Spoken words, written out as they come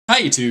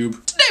Hi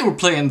YouTube. Today we're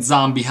playing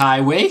Zombie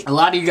Highway. A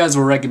lot of you guys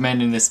were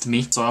recommending this to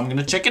me, so I'm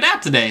gonna check it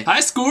out today. High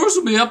scores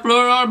will be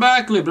uploaded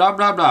automatically, blah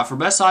blah blah. For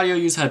best audio,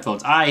 use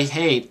headphones. I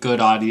hate good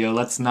audio,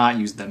 let's not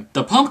use them.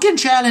 The pumpkin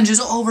challenge is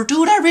over.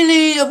 Dude, I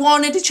really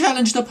wanted to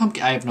challenge the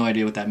pumpkin. I have no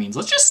idea what that means.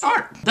 Let's just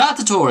start. The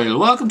tutorial.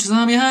 Welcome to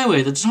Zombie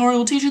Highway. The tutorial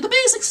will teach you the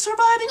basics of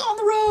surviving on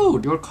the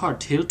road. Your car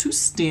tilt to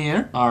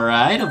steer.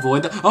 Alright,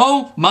 avoid the—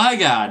 oh my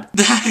god.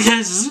 That guy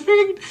just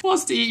freaking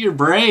wants to eat your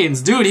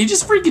brains. Dude, he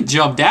just freaking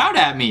jumped out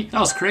at me. That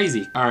was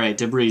crazy. Alright,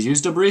 debris.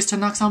 Use debris to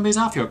knock zombies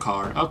off your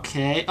car.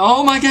 Okay.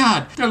 Oh my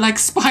god. They're like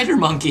spider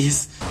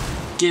monkeys.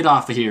 Get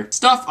off of here.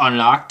 Stuff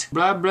unlocked.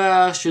 Blah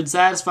blah. Should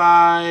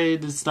satisfy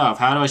the stuff.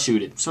 How do I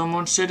shoot it?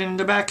 Someone sitting in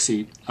the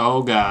backseat.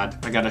 Oh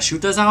god. I gotta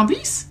shoot the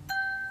zombies?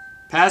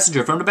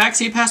 Passenger. From the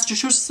backseat, passenger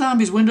shoots the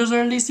zombies. Windows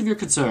are the least of your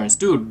concerns.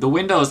 Dude, the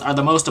windows are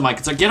the most of my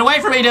concerns. Get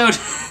away from me, dude!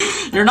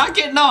 You're not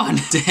getting on.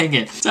 Dang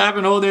it. Tap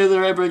and hold near the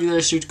right brake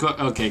to shoot.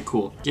 Okay,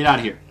 cool. Get out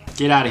of here.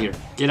 Get out of here.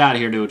 Get out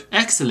of here, dude.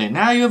 Excellent.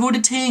 Now you have what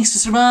it takes to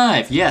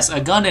survive. Yes, a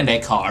gun and a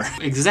car.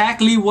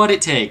 Exactly what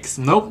it takes.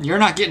 Nope, you're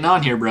not getting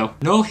on here, bro.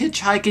 No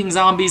hitchhiking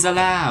zombies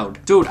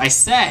allowed. Dude, I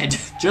said,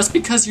 just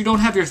because you don't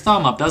have your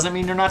thumb up doesn't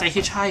mean you're not a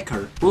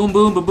hitchhiker. Boom,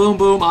 boom, ba boom,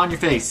 boom, on your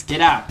face. Get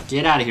out.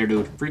 Get out of here,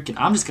 dude. Freaking,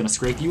 I'm just gonna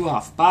scrape you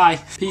off.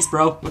 Bye. Peace,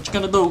 bro. What you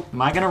gonna do?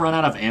 Am I gonna run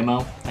out of ammo?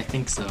 I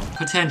think so.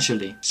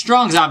 Potentially.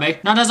 Strong zombie.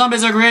 Not that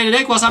zombies are created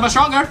equal, so I'm a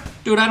stronger.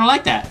 Dude, I don't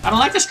like that. I don't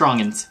like the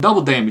strongins.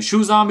 Double damage.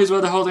 Shoot zombies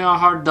where they're holding on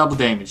hard. Double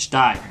damage.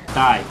 Die.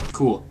 Die.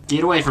 Cool.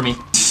 Get away from me.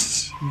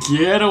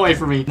 Get away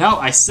from me. No,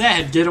 I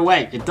said get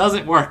away. It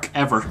doesn't work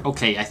ever.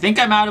 Okay, I think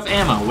I'm out of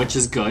ammo, which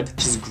is good.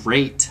 Which is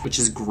great. Which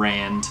is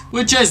grand.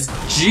 Which is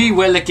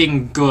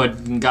gee-willicking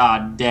good.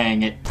 God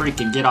dang it.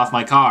 Freaking get off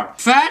my car.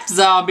 Fat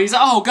zombies.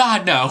 Oh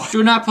god, no.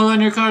 Do not pull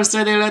on your car.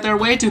 Instead they let their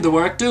weight do the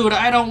work. Dude,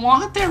 I don't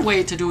want their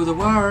weight to do the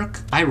work.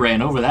 I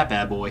ran over that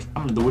bad boy.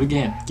 I'm gonna do it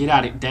again. Get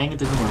out of here. Dang it,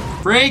 didn't work.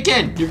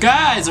 Freaking, you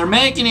guys are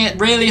making it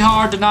really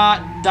hard to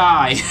not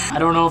die. I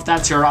don't know if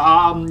that's your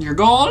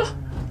goal,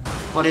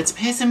 but it's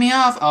pissing me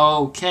off.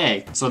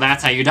 Okay, so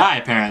that's how you die,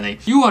 apparently.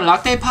 You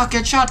unlocked a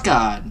pocket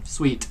shotgun.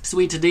 Sweet,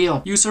 sweet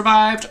deal. You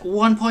survived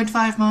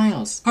 1.5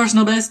 miles.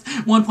 Personal best,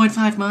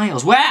 1.5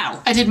 miles.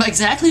 Wow, I did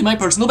exactly my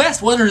personal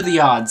best. What are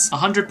the odds?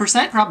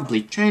 100%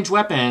 probably. Change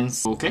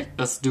weapons. Okay,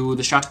 let's do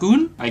the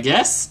shotgun, I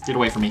guess. Get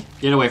away from me.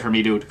 Get away from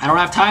me, dude. I don't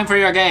have time for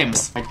your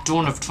games. I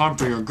don't have time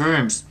for your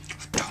games.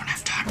 I don't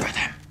have time for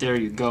them. There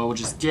you go,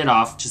 just get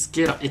off, just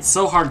get off. It's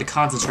so hard to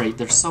concentrate,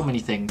 there's so many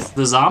things.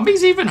 The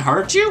zombies even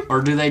hurt you? Or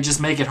do they just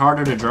make it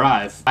harder to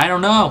drive? I don't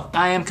know,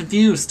 I am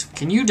confused.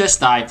 Can you just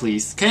die,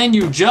 please? Can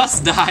you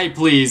just die,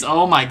 please?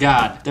 Oh my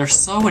god, they're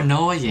so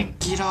annoying.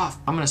 Get off.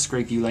 I'm gonna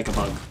scrape you like a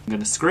bug. I'm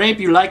gonna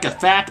scrape you like a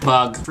fat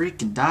bug.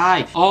 Freaking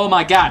die. Oh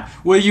my god,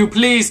 will you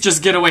please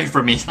just get away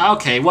from me?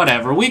 Okay,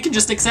 whatever, we can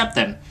just accept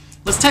them.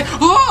 Let's take—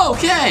 oh,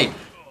 okay.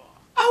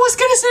 I was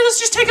gonna say let's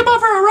just take him out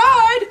for a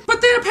ride,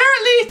 but then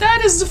apparently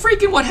that is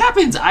freaking what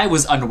happens. I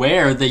was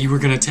unaware that you were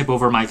gonna tip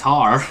over my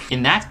car.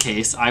 In that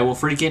case, I will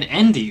freaking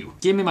end you.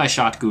 Give me my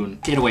shotgun.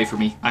 Get away from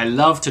me. I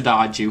love to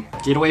dodge you.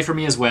 Get away from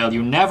me as well.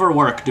 You never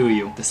work, do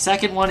you? The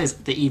second one is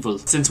the evil.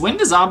 Since when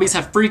do zombies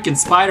have freaking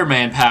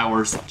Spider-Man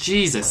powers?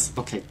 Jesus.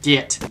 Okay,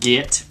 get.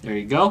 There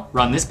you go.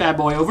 Run this bad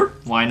boy over.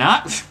 Why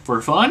not? For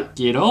fun?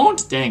 Get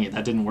owned. Dang it,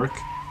 that didn't work.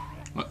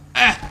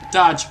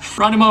 Dodge.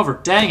 Run him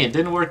over. Dang it,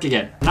 didn't work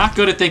again. Not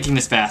good at thinking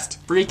this fast.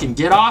 Freaking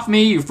get off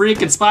me, you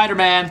freaking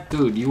Spider-Man.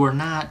 Dude, you are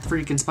not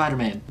freaking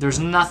Spider-Man. There's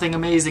nothing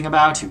amazing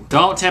about you.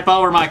 Don't tip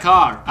over my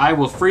car. I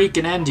will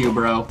freaking end you,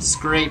 bro.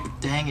 Scrape.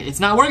 Dang it, it's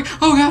not working.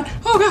 Oh god,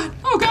 oh god,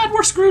 oh god,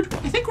 we're screwed.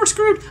 I think we're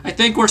screwed. I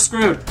think we're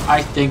screwed.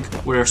 I think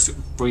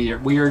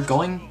we are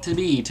going to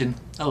be eaten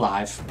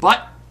alive.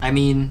 But I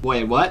mean,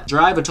 wait, what?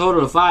 Drive a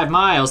total of 5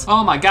 miles.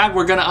 Oh my god,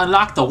 we're gonna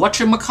unlock the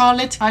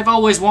whatchamacallit? I've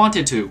always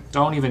wanted to.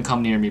 Don't even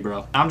come near me,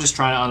 bro. I'm just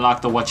trying to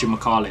unlock the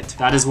whatchamacallit.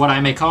 That is what I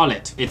may call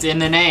it. It's in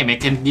the name.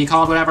 It can be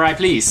called whatever I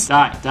please.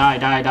 Die, die,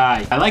 die,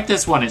 die. I like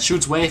this one. It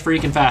shoots way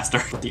freaking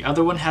faster. But the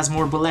other one has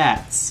more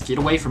bullets. Get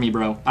away from me,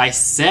 bro. I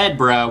said,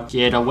 bro,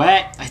 get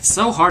away. It's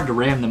so hard to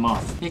ram them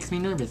off. Makes me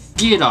nervous.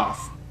 Get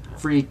off.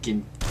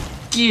 Freaking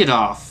get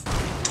off.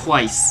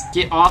 Twice.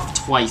 Get off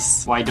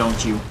twice. Why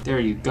don't you?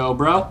 There you go,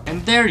 bro.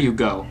 And there you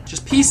go.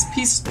 Just peace,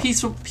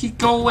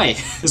 go away,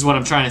 is what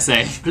I'm trying to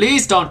say.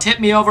 Please don't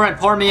tip me over and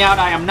pour me out.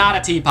 I am not a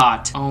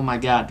teapot. Oh my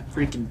god.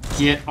 Freaking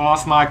get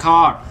off my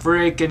car.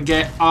 Freaking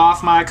get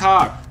off my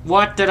car.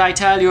 What did I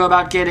tell you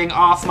about getting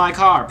off my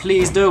car?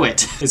 Please do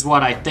it, is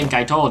what I think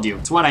I told you.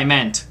 It's what I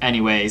meant.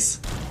 Anyways.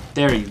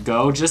 There you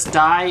go. Just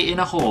die in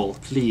a hole,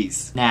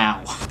 please.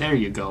 Now. There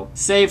you go.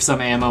 Save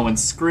some ammo and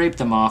scrape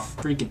them off.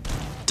 Freaking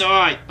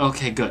die.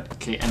 Okay, good.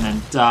 Okay, and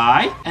then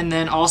die. And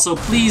then also,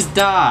 please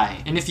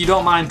die. And if you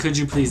don't mind, could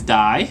you please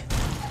die?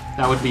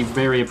 That would be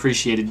very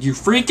appreciated. You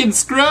freaking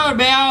screwed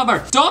me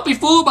over. Don't be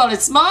fooled by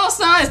its small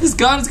size. This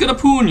gun is gonna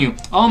poon you.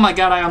 Oh my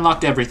god, I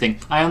unlocked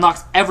everything. I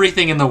unlocked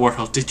everything in the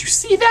world. Did you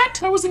see that?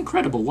 That was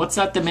incredible. What's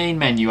at the main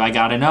menu? I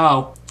gotta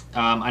know.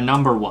 A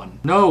number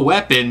 1. No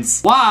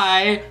weapons.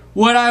 Why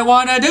would I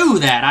want to do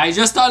that? I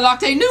just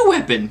unlocked a new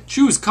weapon.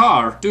 Choose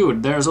car.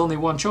 Dude, there's only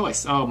one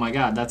choice. Oh my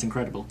god, that's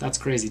incredible. That's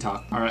crazy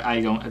talk. Alright, I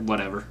don't,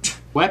 whatever.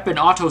 Weapon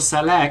auto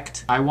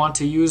select. I want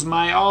to use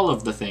my all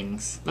of the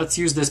things. Let's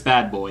use this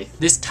bad boy.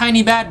 This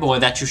tiny bad boy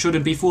that you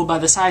shouldn't be fooled by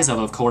the size of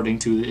according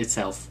to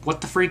itself.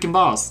 What the freaking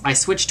balls? I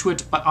switched to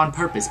it on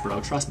purpose,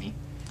 bro. Trust me.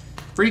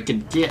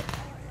 Freaking get.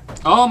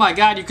 Oh my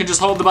god, you can just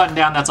hold the button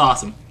down. That's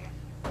awesome.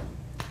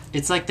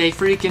 It's like they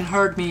freaking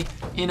heard me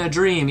in a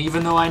dream,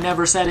 even though I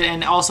never said it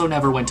and also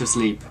never went to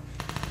sleep.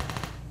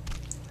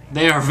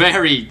 They are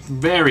very,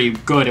 very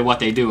good at what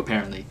they do,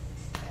 apparently.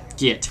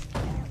 Get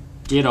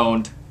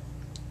owned.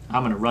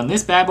 I'm gonna run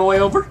this bad boy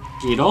over.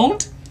 Get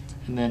owned.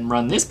 And then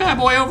run this bad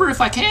boy over if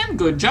I can.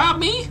 Good job,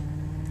 me.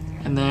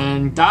 And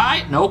then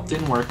die. Nope,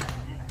 didn't work.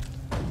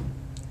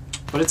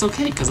 But it's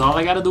okay, because all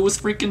I gotta do is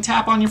freaking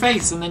tap on your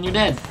face and then you're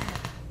dead.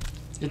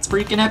 It's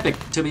freaking epic,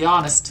 to be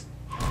honest.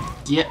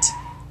 Get.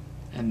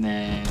 And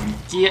then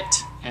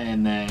get.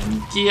 And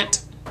then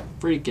get.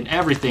 Freaking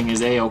everything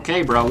is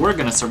a-okay, bro. We're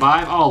gonna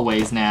survive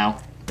always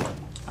now.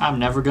 I'm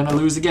never gonna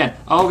lose again.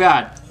 Oh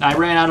god, I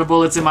ran out of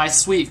bullets in my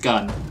sweet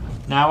gun.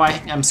 Now I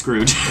am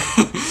screwed.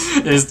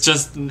 It's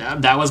just,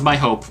 that was my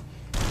hope.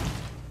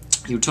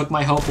 You took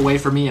my hope away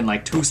from me in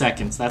like 2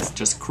 seconds. That's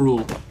just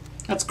cruel.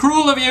 That's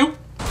cruel of you.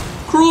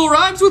 Cruel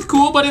rhymes with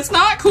cool, but it's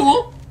not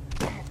cool.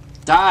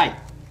 Die.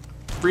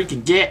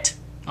 Freaking get.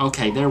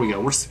 Okay, there we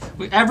go.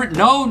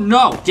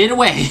 No, get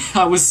away.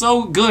 I was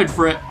so good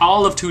for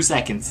all of 2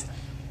 seconds.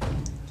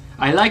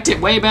 I liked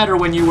it way better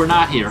when you were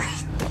not here,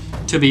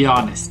 to be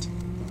honest.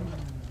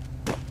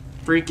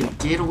 Freaking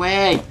get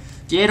away.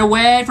 Get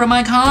away from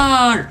my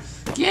car.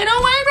 Get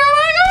away from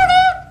my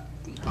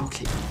car.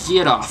 Okay,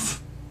 get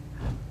off.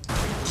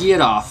 Get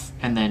off.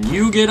 And then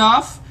you get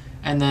off.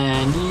 And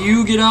then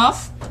you get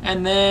off.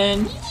 And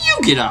then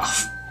you get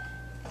off.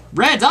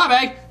 Red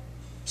zombie.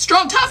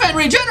 Strong, tough, and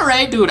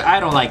regenerate. Dude, I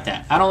don't like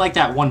that. I don't like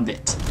that one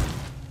bit.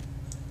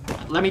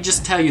 Let me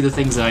just tell you the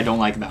things that I don't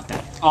like about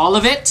that. All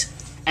of it,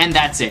 and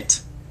that's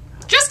it.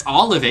 Just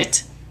all of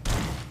it.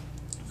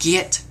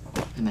 Get.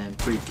 And then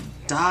freaking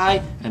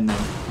die. And then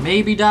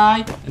maybe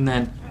die. And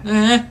then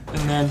and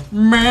then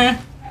meh.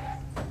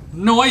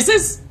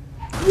 Noises.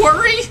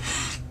 Worry.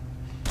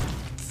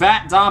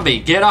 Fat zombie,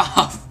 get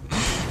off.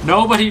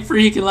 Nobody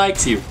freaking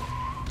likes you.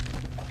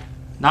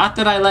 Not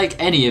that I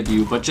like any of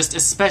you, but just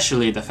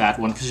especially the fat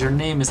one, because your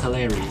name is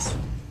hilarious.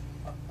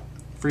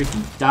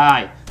 Freaking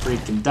die.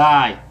 Freaking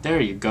die. There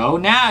you go.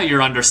 Now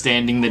you're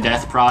understanding the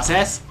death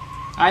process.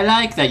 I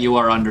like that you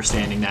are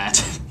understanding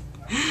that.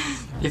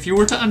 If you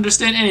were to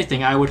understand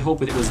anything, I would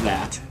hope it was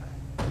that.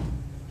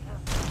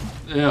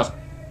 Ugh.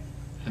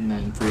 And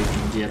then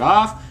freaking get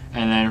off.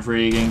 And then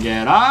freaking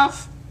get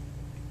off.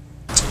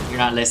 You're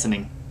not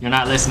listening. You're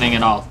not listening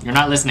at all. You're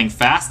not listening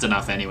fast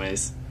enough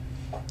anyways.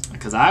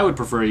 Because I would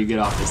prefer you get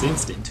off this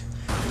instant.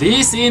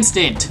 This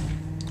instant!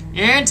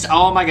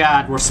 Oh my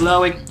god, we're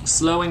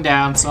slowing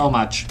down so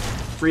much.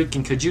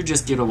 Freaking, could you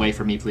just get away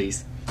from me,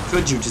 please?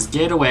 Could you just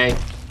get away?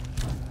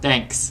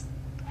 Thanks.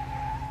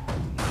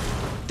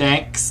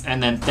 Thanks,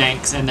 and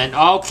then,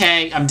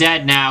 okay, I'm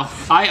dead now.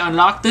 I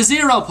unlocked the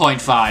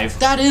 0.5.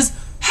 That is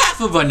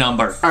half of a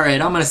number.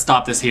 Alright, I'm gonna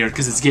stop this here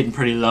because it's getting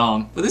pretty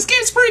long. But this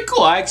game's pretty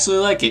cool, I actually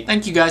like it.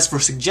 Thank you guys for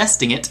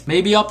suggesting it.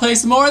 Maybe I'll play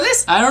some more of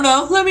this? I don't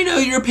know. Let me know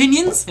your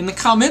opinions in the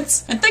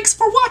comments. And thanks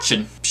for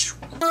watching.